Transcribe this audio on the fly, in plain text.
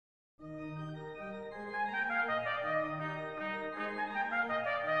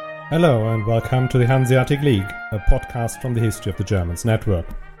Hello and welcome to the Hanseatic League, a podcast from the History of the Germans network.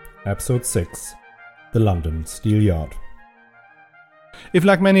 Episode 6, The London Steelyard. If,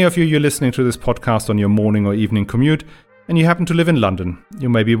 like many of you, you're listening to this podcast on your morning or evening commute, and you happen to live in London, you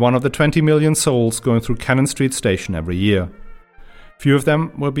may be one of the 20 million souls going through Cannon Street Station every year. Few of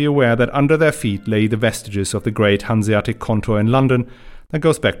them will be aware that under their feet lay the vestiges of the great Hanseatic contour in London that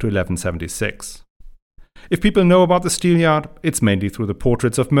goes back to 1176. If people know about the Steelyard, it's mainly through the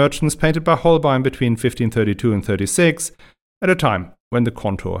portraits of merchants painted by Holbein between 1532 and 36, at a time when the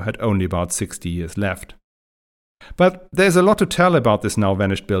contour had only about 60 years left. But there's a lot to tell about this now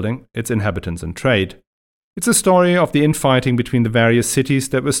vanished building, its inhabitants and trade. It's a story of the infighting between the various cities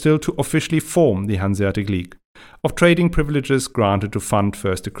that were still to officially form the Hanseatic League, of trading privileges granted to fund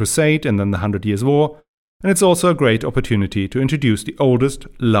first the Crusade and then the 100 Years' War, and it's also a great opportunity to introduce the oldest,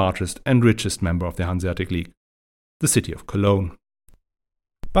 largest and richest member of the Hanseatic League, the city of Cologne.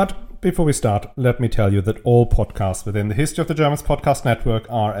 But before we start, let me tell you that all podcasts within the History of the Germans podcast network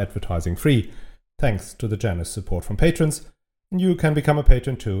are advertising free, thanks to the generous support from patrons, and you can become a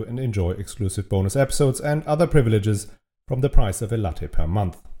patron too and enjoy exclusive bonus episodes and other privileges from the price of a latte per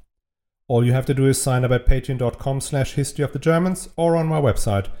month. All you have to do is sign up at patreon.com/historyofthegermans or on my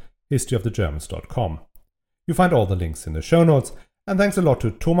website, historyofthegermans.com. You find all the links in the show notes, and thanks a lot to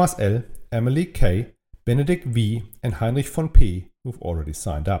Thomas L., Emily K., Benedikt V., and Heinrich von P., who've already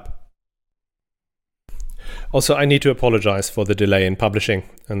signed up. Also, I need to apologize for the delay in publishing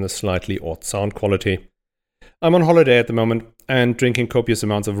and the slightly odd sound quality. I'm on holiday at the moment, and drinking copious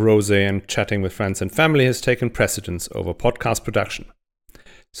amounts of rosé and chatting with friends and family has taken precedence over podcast production.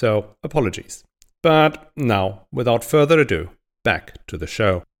 So, apologies. But now, without further ado, back to the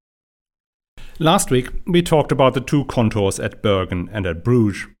show. Last week, we talked about the two contours at Bergen and at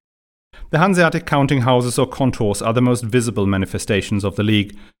Bruges. The Hanseatic counting houses or contours are the most visible manifestations of the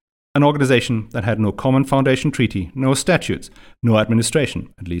League, an organization that had no common foundation treaty, no statutes, no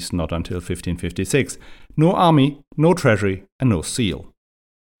administration, at least not until 1556, no army, no treasury, and no seal.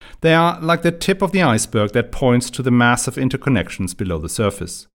 They are like the tip of the iceberg that points to the massive interconnections below the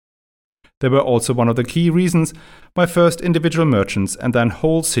surface. They were also one of the key reasons why first individual merchants and then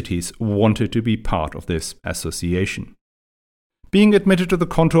whole cities wanted to be part of this association. Being admitted to the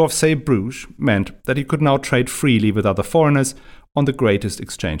contour of, say, Bruges meant that you could now trade freely with other foreigners on the greatest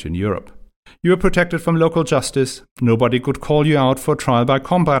exchange in Europe. You were protected from local justice, nobody could call you out for trial by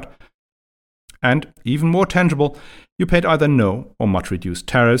combat, and, even more tangible, you paid either no or much reduced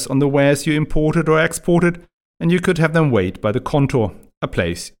tariffs on the wares you imported or exported, and you could have them weighed by the contour, a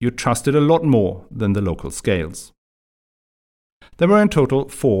place you trusted a lot more than the local scales. There were in total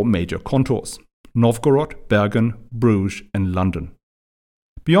 4 major contours: Novgorod, Bergen, Bruges and London.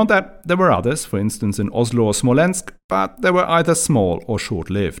 Beyond that, there were others, for instance in Oslo or Smolensk, but they were either small or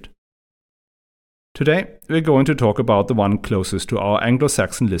short-lived. Today, we're going to talk about the one closest to our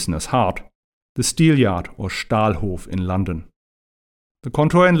Anglo-Saxon listeners' heart, the Steelyard or Stahlhof in London. The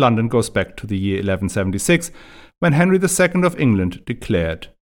contour in London goes back to the year 1176, when Henry II of England declared,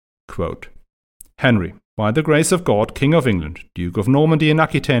 quote, "Henry, by the grace of God, King of England, Duke of Normandy and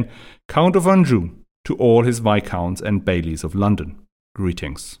Aquitaine, Count of Anjou, to all his viscounts and bailies of London,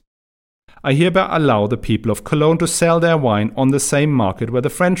 greetings. I hereby allow the people of Cologne to sell their wine on the same market where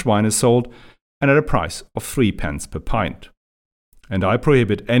the French wine is sold, and at a price of 3 pence per pint. And I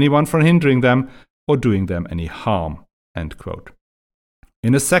prohibit anyone from hindering them or doing them any harm." End quote.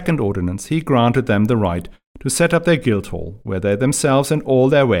 In a second ordinance, he granted them the right to set up their guildhall, where they themselves and all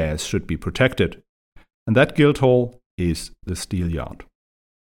their wares should be protected. And that guildhall is the Steelyard.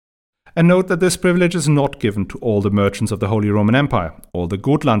 And note that this privilege is not given to all the merchants of the Holy Roman Empire, or the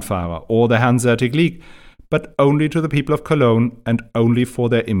Gotlandfahrer, or the Hanseatic League, but only to the people of Cologne and only for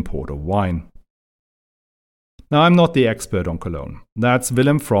their import of wine. Now, I'm not the expert on Cologne. That's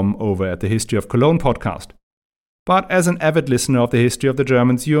Willem Fromm over at the History of Cologne podcast. But as an avid listener of the History of the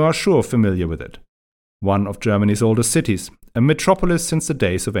Germans, you are sure familiar with it. One of Germany's oldest cities, a metropolis since the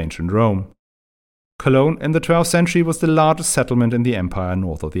days of ancient Rome. Cologne in the 12th century was the largest settlement in the empire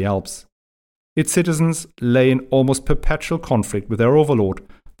north of the Alps. Its citizens lay in almost perpetual conflict with their overlord,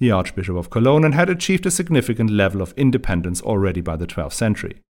 the Archbishop of Cologne, and had achieved a significant level of independence already by the 12th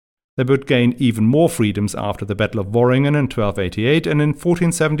century. They would gain even more freedoms after the Battle of Worringen in 1288, and in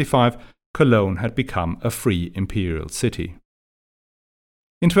 1475 Cologne had become a free imperial city.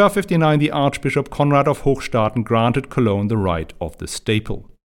 In 1259 the Archbishop Conrad of Hochstaaten granted Cologne the right of the staple.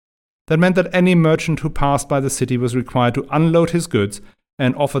 That meant that any merchant who passed by the city was required to unload his goods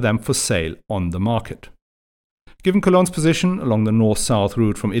and offer them for sale on the market. Given Cologne's position along the north-south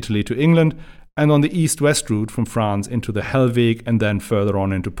route from Italy to England, and on the east-west route from France into the Hellweg and then further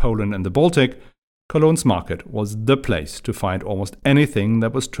on into Poland and the Baltic, Cologne's market was the place to find almost anything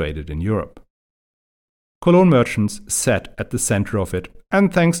that was traded in Europe. Cologne merchants sat at the center of it,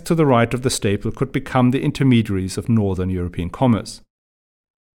 and thanks to the right of the staple could become the intermediaries of northern European commerce.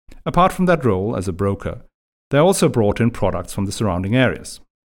 Apart from that role as a broker, they also brought in products from the surrounding areas.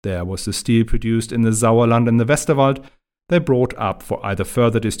 There was the steel produced in the Sauerland and the Westerwald they brought up for either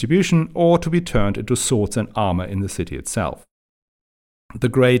further distribution or to be turned into swords and armor in the city itself. The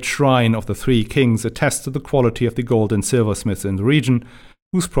great shrine of the Three Kings attests to the quality of the gold and silversmiths in the region,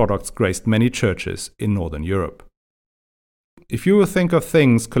 whose products graced many churches in northern Europe. If you will think of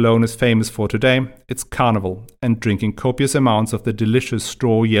things Cologne is famous for today, it's carnival and drinking copious amounts of the delicious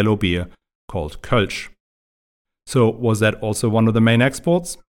straw yellow beer called Kölsch. So was that also one of the main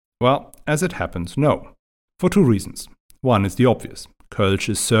exports? Well, as it happens, no. For two reasons. One is the obvious. Kölsch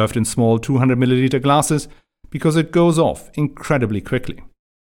is served in small 200 milliliter glasses because it goes off incredibly quickly.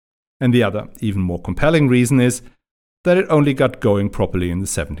 And the other, even more compelling reason is that it only got going properly in the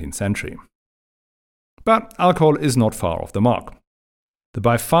 17th century. But alcohol is not far off the mark. The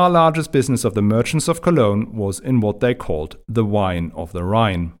by far largest business of the merchants of Cologne was in what they called the wine of the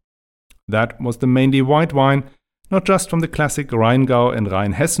Rhine. That was the mainly white wine, not just from the classic Rheingau and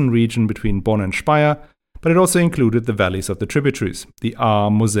Rheinhessen region between Bonn and Speyer, but it also included the valleys of the tributaries, the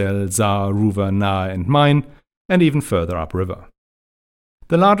Ahr, Moselle, Saar, Ruwer, Nahe and Main, and even further upriver.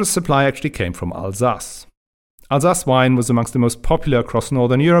 The largest supply actually came from Alsace. Alsace wine was amongst the most popular across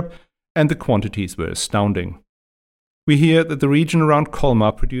northern Europe, and the quantities were astounding. We hear that the region around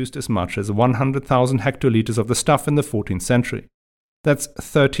Colmar produced as much as 100,000 hectoliters of the stuff in the 14th century. That's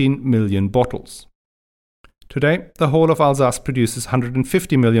 13 million bottles. Today, the whole of Alsace produces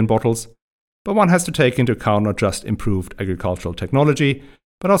 150 million bottles, but one has to take into account not just improved agricultural technology,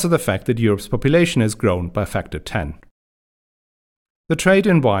 but also the fact that Europe's population has grown by a factor 10. The trade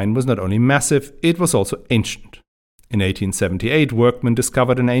in wine was not only massive, it was also ancient. In 1878, workmen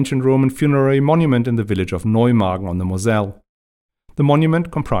discovered an ancient Roman funerary monument in the village of Neumagen on the Moselle. The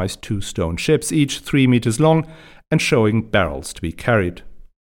monument comprised 2 stone ships, each 3 meters long, and showing barrels to be carried.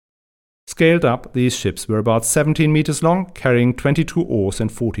 Scaled up, these ships were about 17 meters long, carrying 22 oars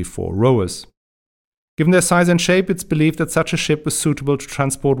and 44 rowers. Given their size and shape, it's believed that such a ship was suitable to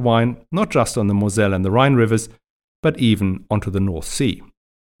transport wine not just on the Moselle and the Rhine rivers, but even onto the North Sea,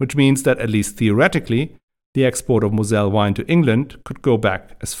 which means that at least theoretically, the export of Moselle wine to England could go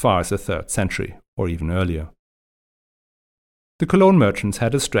back as far as the 3rd century, or even earlier. The Cologne merchants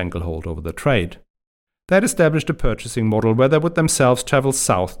had a stranglehold over the trade. They had established a purchasing model where they would themselves travel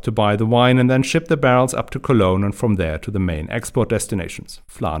south to buy the wine and then ship the barrels up to Cologne and from there to the main export destinations,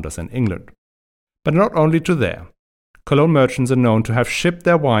 Flanders and England. But not only to there. Cologne merchants are known to have shipped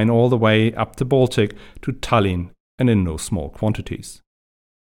their wine all the way up the Baltic to Tallinn and in no small quantities.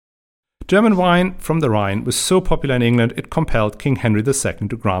 German wine from the Rhine was so popular in England it compelled King Henry II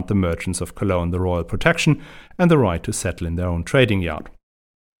to grant the merchants of Cologne the royal protection and the right to settle in their own trading yard.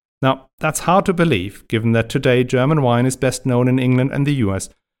 Now, that's hard to believe, given that today German wine is best known in England and the US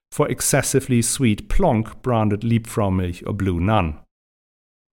for excessively sweet Plonk branded Liebfraumilch or Blue Nun.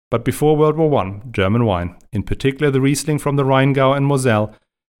 But before World War I, German wine, in particular the Riesling from the Rheingau and Moselle,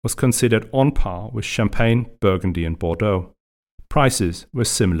 was considered on par with Champagne, Burgundy and Bordeaux. Prices were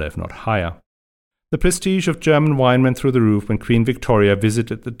similar if not higher. The prestige of German wine went through the roof when Queen Victoria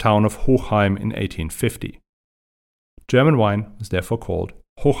visited the town of Hochheim in 1850. German wine was therefore called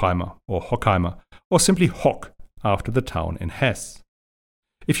Hochheimer or Hockheimer, or simply Hock, after the town in Hesse.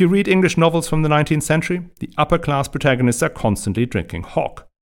 If you read English novels from the 19th century, the upper-class protagonists are constantly drinking Hock.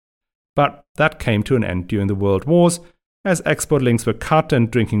 But that came to an end during the World Wars, as export links were cut and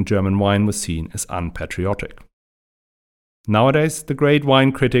drinking German wine was seen as unpatriotic. Nowadays, the great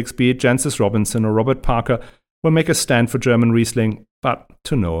wine critics, be it Jancis Robinson or Robert Parker, will make a stand for German Riesling, but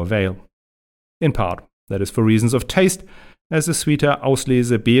to no avail. In part, that is for reasons of taste, as the sweeter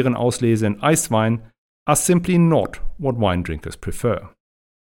Auslese, Beerenauslese and Eiswein are simply not what wine drinkers prefer.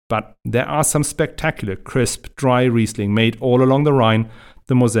 But there are some spectacular, crisp, dry Riesling made all along the Rhine,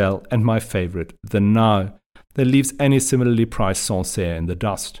 the Moselle, and my favorite, the Nahe, that leaves any similarly priced Sancerre in the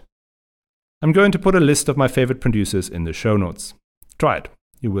dust. I'm going to put a list of my favorite producers in the show notes. Try it,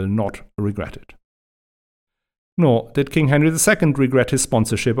 you will not regret it. Nor did King Henry II regret his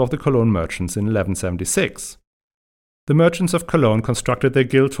sponsorship of the Cologne merchants in 1176. The merchants of Cologne constructed their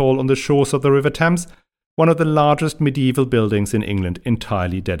Guildhall on the shores of the River Thames, one of the largest medieval buildings in England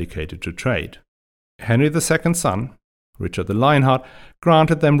entirely dedicated to trade. Henry II's son, Richard the Lionheart,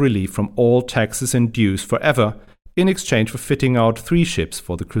 granted them relief from all taxes and dues forever in exchange for fitting out 3 ships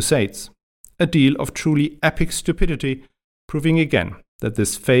for the Crusades. a deal of truly epic stupidity, proving again that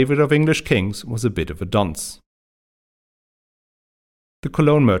this favourite of English kings was a bit of a dunce. The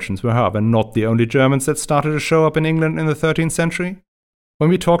Cologne merchants were, however, not the only Germans that started to show up in England in the 13th century. When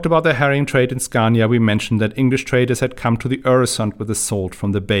we talked about the herring trade in Scania, we mentioned that English traders had come to the Øresund with the salt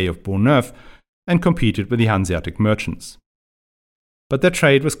from the Bay of Bourneuf and competed with the Hanseatic merchants. But their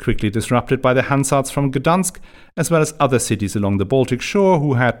trade was quickly disrupted by the Hansards from Gdansk, as well as other cities along the Baltic shore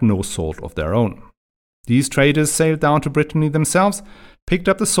who had no salt of their own. These traders sailed down to Brittany themselves, picked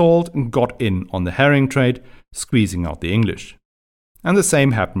up the salt and got in on the herring trade, squeezing out the English. And the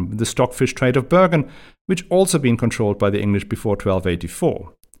same happened with the stockfish trade of Bergen, which also been controlled by the English before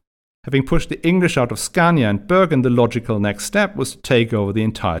 1284. Having pushed the English out of Scania and Bergen, the logical next step was to take over the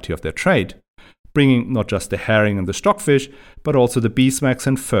entirety of their trade, bringing not just the herring and the stockfish, but also the beeswax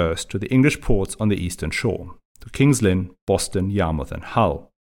and furs to the English ports on the eastern shore, to King's Lynn, Boston, Yarmouth and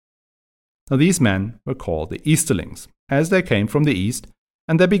Hull. Now these men were called the Easterlings, as they came from the east,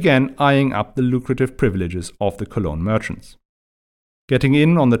 and they began eyeing up the lucrative privileges of the Cologne merchants. Getting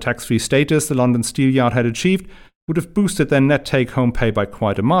in on the tax-free status the London Steelyard had achieved would have boosted their net take-home pay by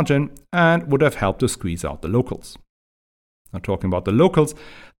quite a margin and would have helped to squeeze out the locals. Now, talking about the locals,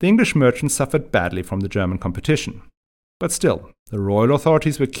 the English merchants suffered badly from the German competition. But still, the royal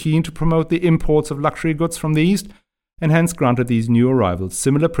authorities were keen to promote the imports of luxury goods from the east and hence granted these new arrivals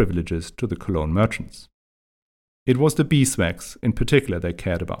similar privileges to the Cologne merchants. It was the beeswax in particular they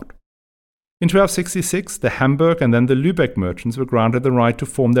cared about. In 1266, the Hamburg and then the Lübeck merchants were granted the right to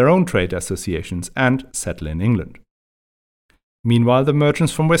form their own trade associations and settle in England. Meanwhile, the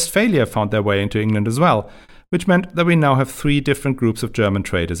merchants from Westphalia found their way into England as well, which meant that we now have 3 different groups of German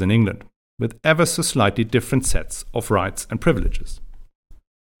traders in England, with ever so slightly different sets of rights and privileges.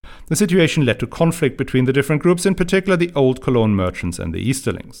 The situation led to conflict between the different groups, in particular the old Cologne merchants and the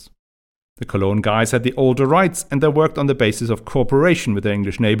Easterlings. The Cologne guys had the older rights and they worked on the basis of cooperation with their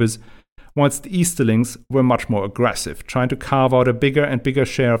English neighbours, whilst the Easterlings were much more aggressive, trying to carve out a bigger and bigger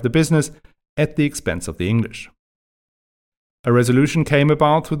share of the business at the expense of the English. A resolution came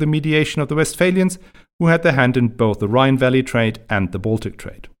about through the mediation of the Westphalians, who had their hand in both the Rhine Valley trade and the Baltic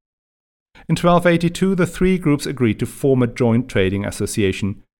trade. In 1282, the 3 groups agreed to form a joint trading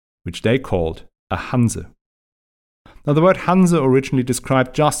association, which they called a Hanse. Now, the word Hanse originally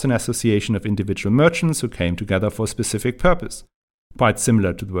described just an association of individual merchants who came together for a specific purpose, quite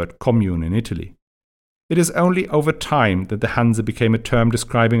similar to the word commune in Italy. It is only over time that the Hanse became a term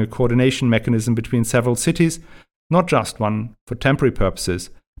describing a coordination mechanism between several cities, not just one for temporary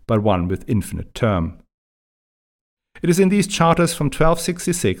purposes, but one with infinite term. It is in these charters from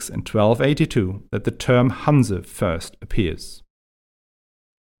 1266 and 1282 that the term Hanse first appears.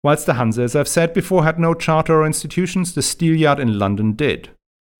 Whilst the Hanse, as I've said before, had no charter or institutions, the Steelyard in London did.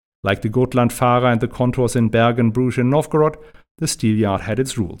 Like the Gotlandfahrer and the Kontors in Bergen, Bruges and Novgorod, the Steelyard had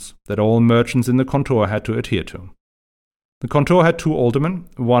its rules that all merchants in the Kontor had to adhere to. The Kontor had 2 aldermen,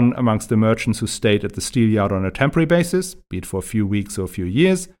 one amongst the merchants who stayed at the Steelyard on a temporary basis, be it for a few weeks or a few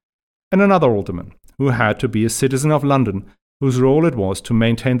years, and another alderman, who had to be a citizen of London, whose role it was to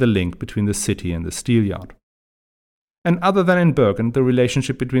maintain the link between the city and the Steelyard. And other than in Bergen, the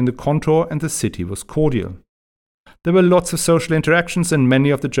relationship between the Kontor and the city was cordial. There were lots of social interactions and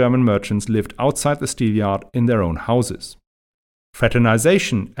many of the German merchants lived outside the Steelyard in their own houses.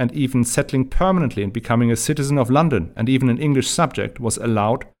 Fraternization and even settling permanently and becoming a citizen of London and even an English subject was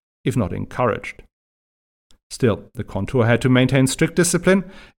allowed, if not encouraged. Still, the Kontor had to maintain strict discipline,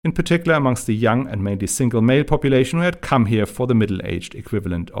 in particular amongst the young and mainly single male population who had come here for the middle-aged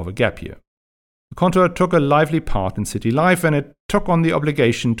equivalent of a gap year. The Kontor took a lively part in city life and it took on the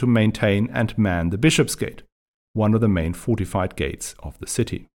obligation to maintain and man the Bishop's Gate, one of the main fortified gates of the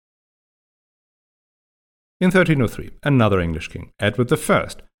city. In 1303, another English king, Edward I,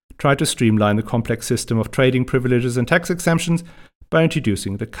 tried to streamline the complex system of trading privileges and tax exemptions by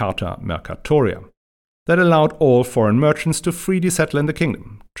introducing the Carta Mercatoria, that allowed all foreign merchants to freely settle in the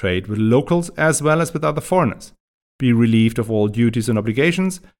kingdom, trade with locals as well as with other foreigners, be relieved of all duties and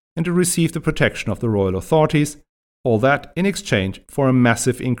obligations, and to receive the protection of the royal authorities, all that in exchange for a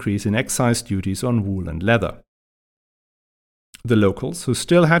massive increase in excise duties on wool and leather. The locals, who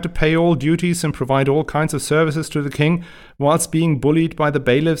still had to pay all duties and provide all kinds of services to the king whilst being bullied by the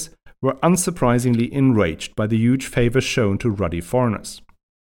bailiffs, were unsurprisingly enraged by the huge favours shown to ruddy foreigners.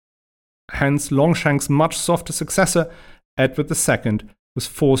 Hence, Longshank's much softer successor, Edward II, was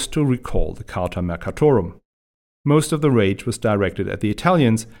forced to recall the Carta Mercatorum. Most of the rage was directed at the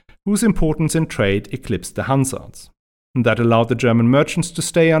Italians, whose importance in trade eclipsed the Hansards. And that allowed the German merchants to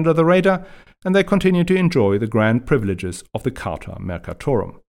stay under the radar, and they continued to enjoy the grand privileges of the Carta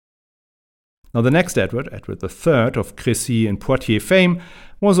Mercatorum. Now the next Edward, Edward III of Crécy and Poitiers fame,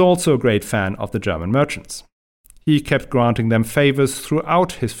 was also a great fan of the German merchants. He kept granting them favours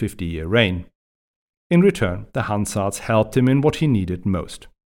throughout his 50-year reign. In return, the Hansards helped him in what he needed most: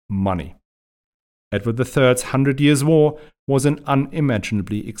 money. Edward III's 100 Years' War was an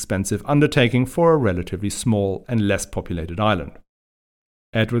unimaginably expensive undertaking for a relatively small and less populated island.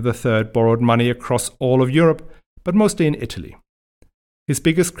 Edward III borrowed money across all of Europe, but mostly in Italy. His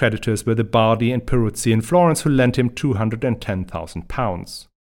biggest creditors were the Bardi and Peruzzi in Florence, who lent him £210,000.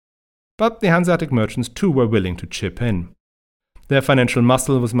 But the Hanseatic merchants too were willing to chip in. Their financial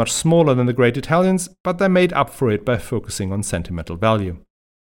muscle was much smaller than the great Italians, but they made up for it by focusing on sentimental value.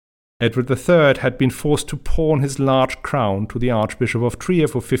 Edward III had been forced to pawn his large crown to the Archbishop of Trier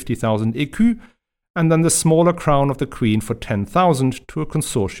for 50,000 écus, and then the smaller crown of the Queen for 10,000 to a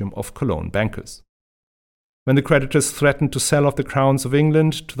consortium of Cologne bankers. When the creditors threatened to sell off the crowns of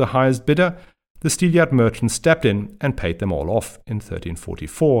England to the highest bidder, the Steelyard merchants stepped in and paid them all off in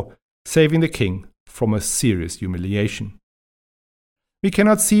 1344, saving the king from a serious humiliation. We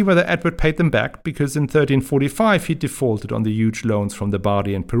cannot see whether Edward paid them back, because in 1345 he defaulted on the huge loans from the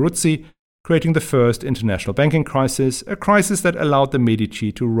Bardi and Peruzzi, creating the first international banking crisis, a crisis that allowed the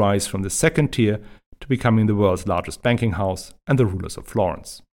Medici to rise from the second tier to becoming the world's largest banking house and the rulers of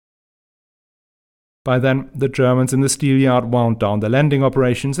Florence. By then, the Germans in the Steelyard wound down their lending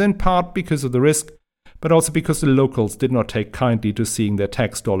operations, in part because of the risk, but also because the locals did not take kindly to seeing their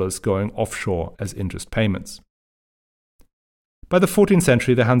tax dollars going offshore as interest payments. By the 14th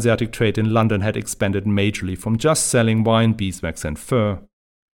century, the Hanseatic trade in London had expanded majorly from just selling wine, beeswax and fur.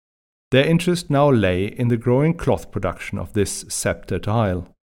 Their interest now lay in the growing cloth production of this sceptred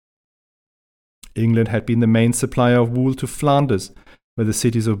isle. England had been the main supplier of wool to Flanders, where the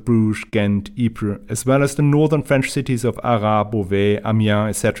cities of Bruges, Ghent, Ypres, as well as the northern French cities of Arras, Beauvais, Amiens,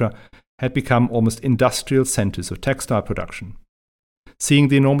 etc., had become almost industrial centres of textile production. Seeing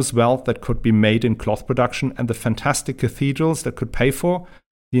the enormous wealth that could be made in cloth production and the fantastic cathedrals that could pay for,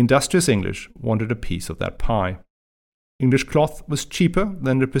 the industrious English wanted a piece of that pie. English cloth was cheaper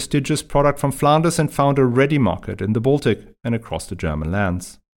than the prestigious product from Flanders and found a ready market in the Baltic and across the German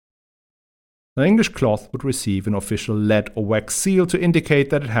lands. The English cloth would receive an official lead or wax seal to indicate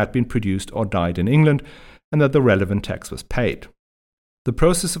that it had been produced or dyed in England and that the relevant tax was paid. The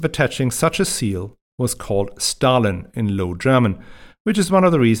process of attaching such a seal was called Stahlen in Low German, which is one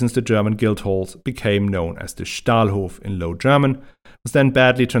of the reasons the German guildhalls became known as the Stahlhof in Low German, was then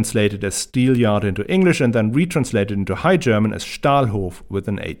badly translated as Steelyard into English and then retranslated into High German as Stahlhof with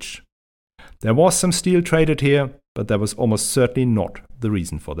an H. There was some steel traded here, but that was almost certainly not the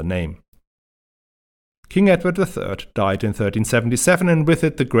reason for the name. King Edward III died in 1377, and with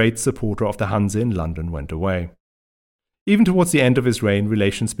it the great supporter of the Hanse in London went away. Even towards the end of his reign,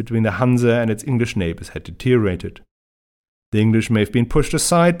 relations between the Hanse and its English neighbours had deteriorated. The English may have been pushed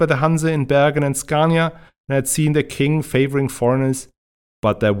aside by the Hanse in Bergen and Scania and had seen their king favouring foreigners,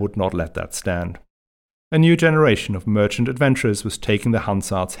 but they would not let that stand. A new generation of merchant adventurers was taking the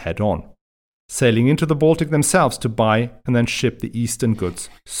Hansards head-on, sailing into the Baltic themselves to buy and then ship the eastern goods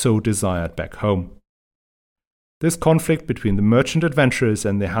so desired back home. This conflict between the merchant adventurers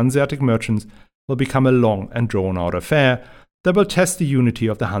and the Hanseatic merchants will become a long and drawn-out affair that will test the unity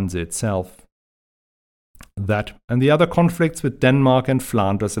of the Hanse itself. That and the other conflicts with Denmark and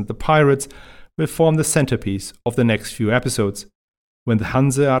Flanders and the pirates will form the centerpiece of the next few episodes, when the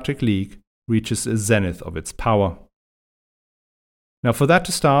Hanseatic League reaches a zenith of its power. Now, for that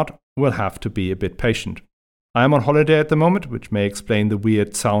to start, we'll have to be a bit patient. I am on holiday at the moment, which may explain the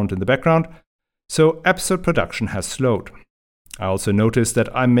weird sound in the background, so episode production has slowed. I also noticed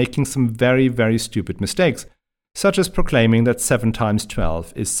that I'm making some very, very stupid mistakes, such as proclaiming that 7 times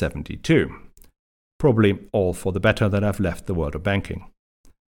 12 is 72. Probably all for the better that I've left the world of banking.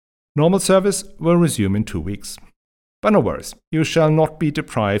 Normal service will resume in 2 weeks. But no worries, you shall not be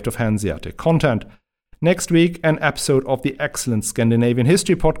deprived of Hanseatic content. Next week, an episode of the excellent Scandinavian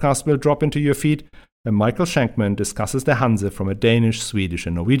History podcast will drop into your feed, where Michael Schenkman discusses the Hanse from a Danish, Swedish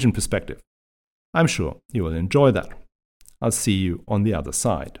and Norwegian perspective. I'm sure you will enjoy that. I'll see you on the other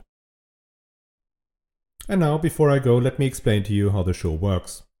side. And now, before I go, let me explain to you how the show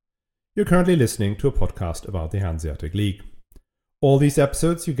works. You're currently listening to a podcast about the Hanseatic League. All these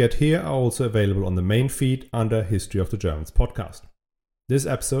episodes you get here are also available on the main feed under History of the Germans podcast. This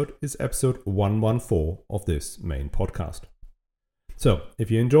episode is episode 114 of this main podcast. So, if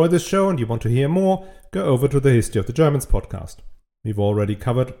you enjoy this show and you want to hear more, go over to the History of the Germans podcast. We've already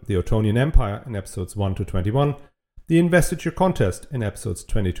covered the Ottonian Empire in episodes 1 to 21, the investiture contest in episodes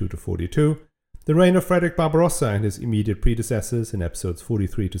 22 to 42, the reign of Frederick Barbarossa and his immediate predecessors in episodes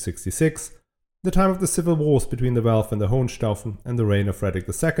 43 to 66, the time of the civil wars between the Welf and the Hohenstaufen and the reign of Frederick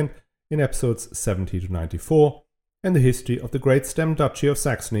II in episodes 70 to 94, and the history of the Great Stem Duchy of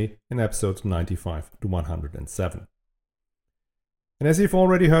Saxony in episodes 95 to 107. And as you've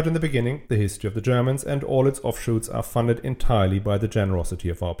already heard in the beginning, the history of the Germans and all its offshoots are funded entirely by the generosity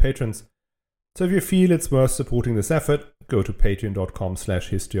of our patrons. So if you feel it's worth supporting this effort, go to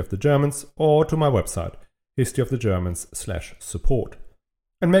patreon.com/historyofthegermans or to my website, historyofthegermans/support,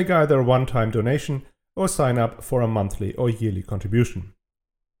 and make either a one-time donation or sign up for a monthly or yearly contribution.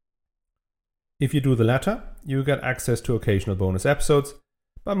 If you do the latter, you get access to occasional bonus episodes,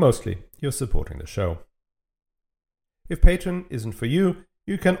 but mostly you're supporting the show. If Patreon isn't for you,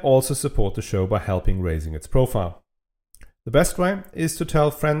 you can also support the show by helping raising its profile. The best way is to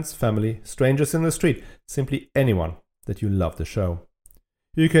tell friends, family, strangers in the street, simply anyone, that you love the show.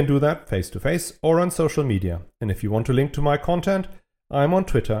 You can do that face-to-face or on social media, and if you want to link to my content, I'm on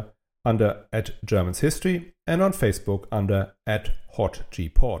Twitter under @GermansHistory and on Facebook under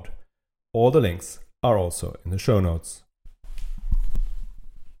 @HotGPod. All the links are also in the show notes.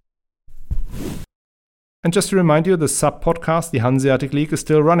 And just to remind you, the sub-podcast, the Hanseatic League, is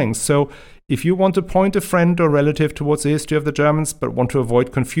still running. So if you want to point a friend or relative towards the history of the Germans but want to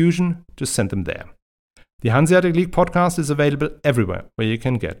avoid confusion, just send them there. The Hanseatic League podcast is available everywhere where you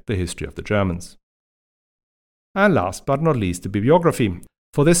can get the history of the Germans. And last but not least, the bibliography.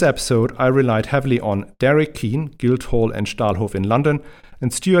 For this episode, I relied heavily on Derek Keane, Guildhall and Stahlhof in London,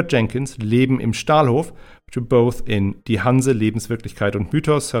 and Stuart Jenkins, Leben im Stahlhof, which are both in Die Hanse, Lebenswirklichkeit und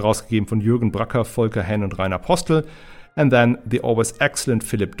Mythos, herausgegeben von Jürgen Bracker, Volker Henn und Rainer Postel, and then the always excellent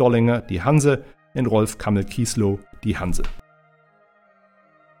Philipp Dollinger, Die Hanse, and Rolf Kammel-Kieslow, Die Hanse.